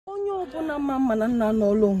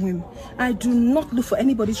I do not look for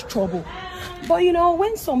anybody's trouble. But you know,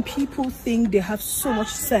 when some people think they have so much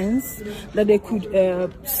sense that they could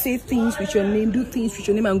say things with your name, do things with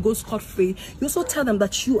your name and go scot-free, you also tell them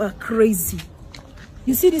that you are crazy.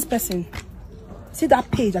 You see this person? See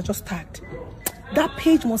that page I just tagged? That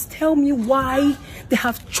page must tell me why they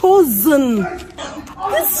have chosen.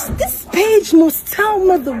 This page must tell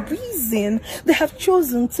me the reason they have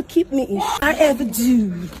chosen to keep me in I ever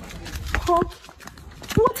do. Huh?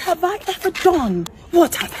 What have I ever done?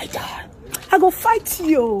 What have I done? I go fight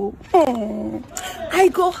you. I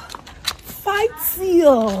go fight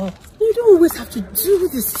you. You don't always have to do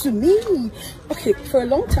this to me. Okay, for a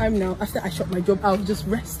long time now, after I shot my job, I was just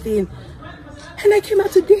resting. And I came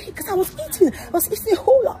out today because I was eating a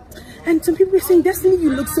whole lot. And some people were saying, Destiny,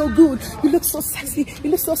 you look so good. You look so sexy. You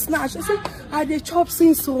look so snatched. I said, I did chop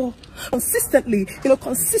saying so consistently. You know,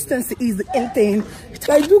 consistency is the end thing.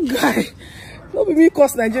 I do, guy. No be me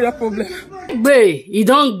cause Nigeria problem. Bae, you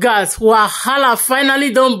don't gas. Wahala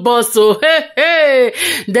finally don't bust. So hey.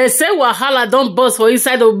 They say Wahala don't bust for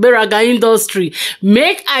inside of Beraga industry.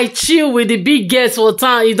 Make I chill with the big guests for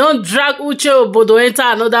town. You don't drag Uche Obodo enter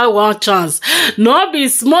another one chance. No be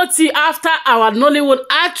smarty after our Nollywood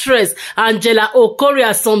actress Angela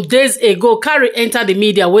Okorie some days ago carry enter the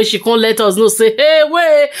media where she can't let us know say, hey,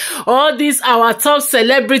 wait, all these our top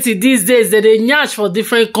celebrity these days they nyash for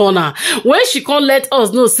different corner. When she can't let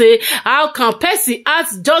us know say how can Percy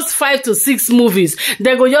act just 5 to 6 movies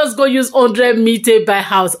they go just go use 100 meter by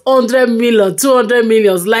house 100 million 200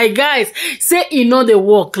 millions like guys say e know they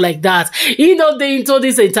work like that. E know they into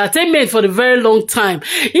this entertainment for a very long time.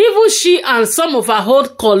 Even she and some of her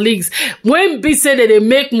old colleagues when be say that they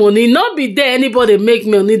make money not be there anybody make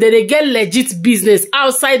money that they get legit business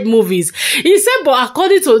outside movies. He said but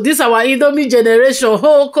according to this our Indomie generation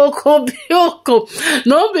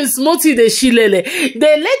no be smoothie the shilele.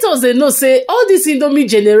 They let us know say all this Indomie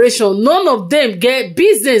generation none of them get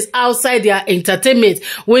business outside their entertainment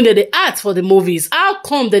when they act for the movies. How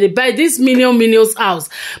come that they buy this millions house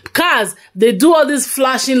cars they do all this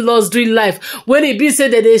flashing luxury life when it be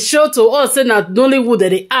said that they show to us say that Nollywood that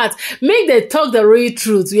they act make they talk the real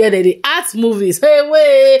truth where they act movies. Hey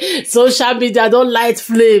wait, social media don't light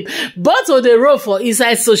flame but on the road for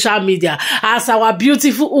inside social media as our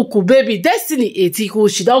beautiful Uku baby Destiny Etiko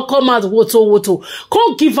she don't come out woto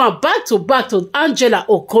come give her back to Angela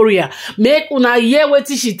Okorie make una hear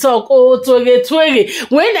wetin she talk. Oh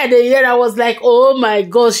twege when I hear I was like oh my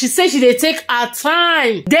god. She said she dey take her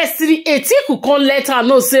time. Destiny Etiko can't let her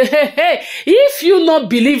know say hey if you not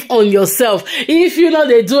believe on yourself, if you not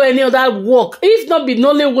they do any other work, if not be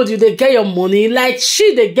Nollywood you they get your money like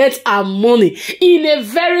she they get her money in a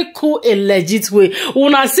very cool and legit way.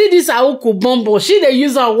 Una see this Auku Bombo she they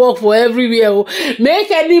use her work for everywhere.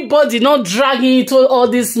 Make anybody not dragging into all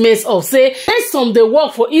this mess of say some they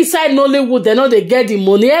work for inside Nollywood they know they get the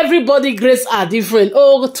money. Everybody grace are different.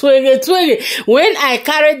 Oh twege when I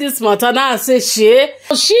carry this matter now I say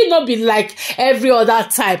she not be like every other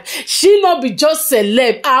type. She not be just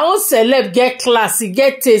celeb. Our own celeb get class, e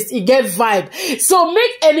get taste, e get vibe. So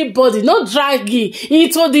make anybody not drag you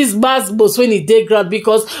into this bass boss when it dey ground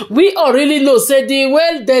because we all really know say the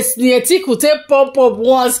well Destiny Etiko take pop up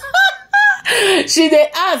once. She dey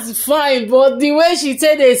ask fine but the way she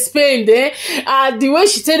take dey spend the way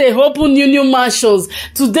she take dey open new mansions.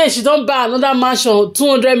 Today she don't buy another mansion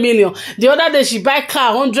 200 million. The other day she buy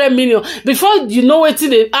car 100 million. Before you know wetin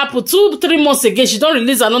dey happen 2-3 months again she don't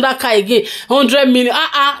release another car again 100 million.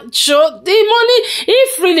 Show the money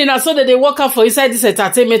if really na so that they work out for inside this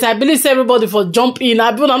entertainment. I believe everybody for jump in. I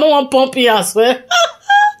no want pump in as well.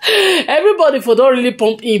 Everybody for don't really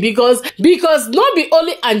pump in because not be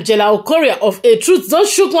only Angela Okorie of a truth don't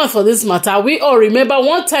shoot one for this matter. We all remember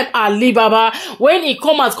one time Ali Baba when he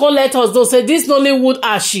come out come let us know say this Nollywood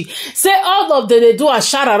as she say all of them they do a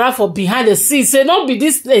sharara for behind the scenes. Say not be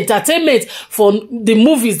this entertainment for the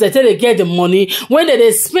movies that they get the money when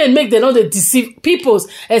they spend make them not they deceive peoples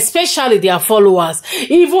especially their followers.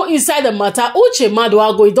 Even inside the matter Uche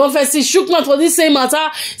Maduago don't first see shook one for this same matter.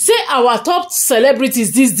 Say our top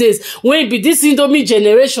celebrities these days when be this Indomie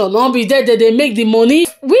generation not be there that they make the money.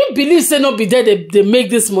 We believe say not be there they make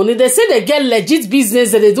this money. They say they get legit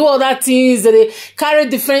business that they do other things that they carry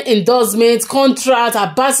different endorsements, contract,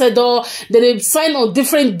 ambassador, that they sign on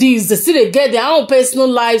different deals. They still they get their own personal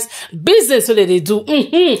lives, business so that they do.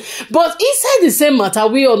 But inside the same matter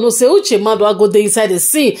we all know say Uche Maduago dey inside the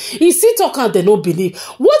scene. He still talk and they no believe.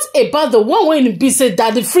 What about the one when he be said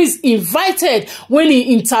that the Freeze invited when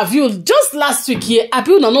he interviewed just last week here? I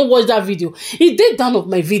una no watch that video, e dey down of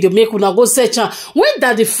my video, make una go search am. When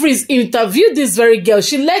Daddy Freeze interviewed this very girl,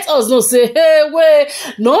 she let us know say, hey, wait,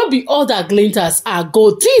 no be all that glinters are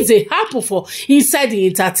gold. Things dey happen for inside the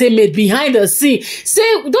entertainment, behind the scene.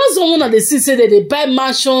 Say those women that they see, say that they buy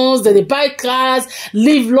mansions, that they buy cars,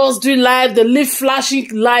 live luxury life, they live flashing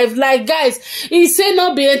life. Like, guys, he say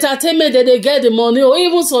not be entertainment that they get the money, or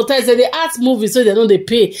even sometimes that they act movies so they don't they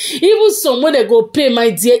pay. Even some when they go pay, my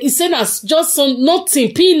dear, he said that's just some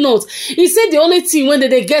nothing, peanuts. He said the only thing when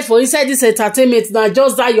they get for inside this entertainment now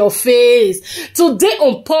just that your face. Today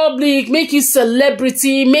on public, make you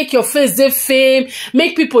celebrity, make your face dey fame,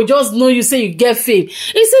 make people just know you say you get fame.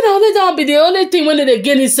 He said the only that will be the only thing when they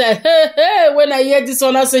get inside. Hey, when I hear this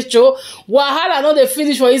one, I say, show, wahala no dey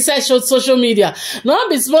finish for inside social media. Now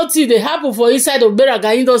be small thing they happen for inside of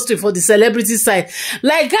Beraga industry for the celebrity side.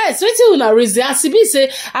 Like, guys, wetin una reason? As e be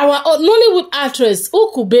say, our Nollywood actress,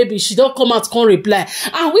 Uku Baby, she don't come out, come reply.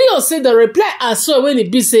 And we all say the reply as well when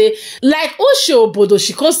it be say, like Olosho Bodo,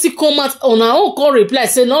 she can still come out on her own, come reply,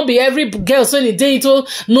 say, not be every girl, so any day into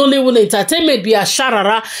Nollywood entertainment be a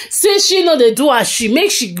sharara. Say she know they do as she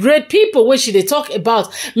make she great people when she they talk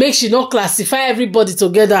about, make she not classify everybody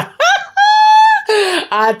together.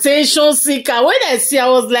 Attention seeker. When I see, I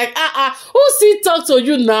was like, who see talk to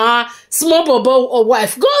you now? Small boy or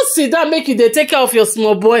wife. Go sit down, make you they take care of your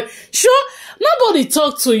small boy. Sure. Nobody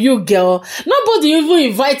talk to you, girl. Nobody even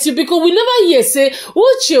invite you, because we never hear say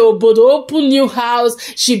Uche Obodo open new house,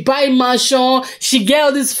 she buy mansion, she get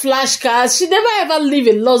all these flash cars. She never ever live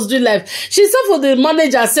a luxury life. She's up for the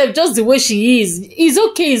manage herself just the way she is. It's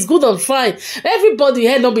okay, it's good and fine. Everybody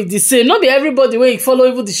here not be the same. Not be everybody where you follow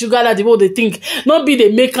even the sugar that the way they think. Not be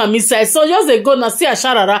they make them inside. So just they go and see a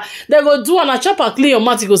sharara. They go do and a chop and clean your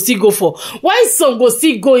mouth, you go still go for. Why some go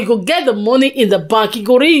still go, you go get the money in the bank, you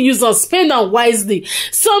go really use and spend and wisely.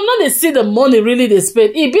 Some not they see the money really they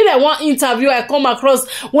spend. It be like one interview I come across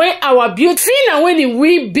when our beauty and when he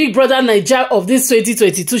win Big Brother Nigeria of this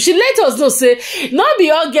 2022. She let us know say not be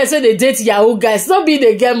all girls when they date Yahoo guys, not be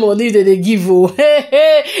they get money that they give. Oh,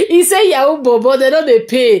 hey, he say Yahoo bobo, they don't they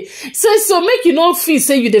pay. So make you not feel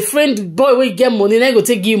say you the friend boy when you get money, then go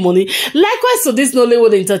take you money. Likewise, so this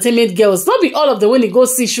Nollywood entertainment girls, not be all of them when they go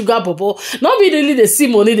see sugar bobo, not be really they see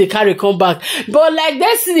money they carry come back. But like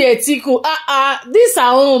that's the Etiko. This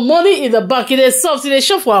our own money in the bank, it is soft, it is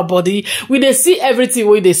show for our body. We they see everything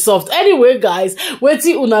with the soft. Anyway, guys,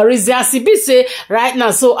 waiting una reason as be say right now.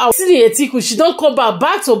 So I see the Etiko, she don't come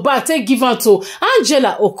back to back, take give her to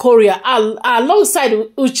Angela Okorie alongside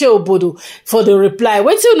Uche Obodo for the reply.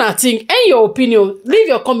 Waiting una think and your opinion. Leave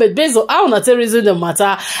your comment based on how una tell reason the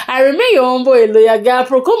matter. I remain your humble and loyal girl,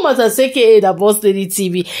 Procom Matters aka the Boss Lady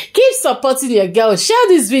TV. Keep supporting your girl, share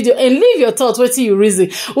this video and leave your thoughts waiting you reason.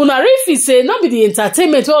 Una refi say not be the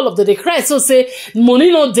entertainment all of they cry so say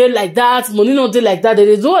money not dey like that, money not dey like that,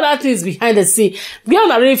 they do other things behind the scene. We on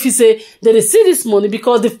refi say they see this money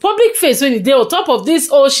because the public face when they on top of this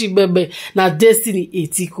oh she baby now Destiny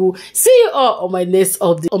Etiko. See you all on my next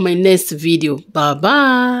update, on my next video. Bye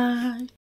bye.